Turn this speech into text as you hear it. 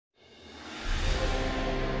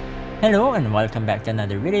Hello and welcome back to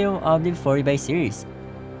another video of the 40x series.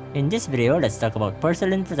 In this video, let's talk about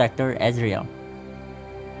Porcelain Protector Ezreal.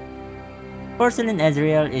 Porcelain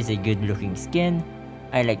Ezreal is a good looking skin.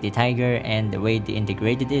 I like the tiger and the way they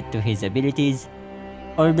integrated it to his abilities.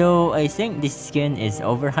 Although I think this skin is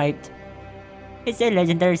overhyped. It's a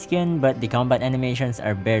legendary skin, but the combat animations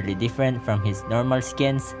are barely different from his normal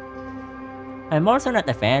skins. I'm also not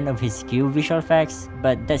a fan of his Q visual effects,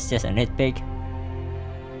 but that's just a nitpick.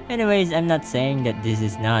 Anyways, I'm not saying that this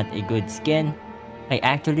is not a good skin. I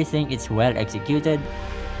actually think it's well executed,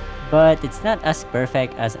 but it's not as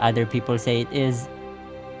perfect as other people say it is.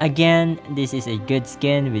 Again, this is a good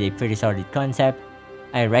skin with a pretty solid concept.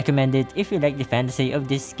 I recommend it if you like the fantasy of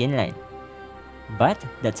this skin line. But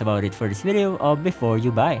that's about it for this video of Before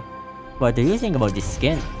You Buy. What do you think about this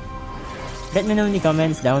skin? Let me know in the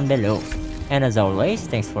comments down below. And as always,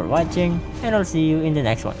 thanks for watching, and I'll see you in the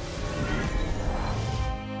next one.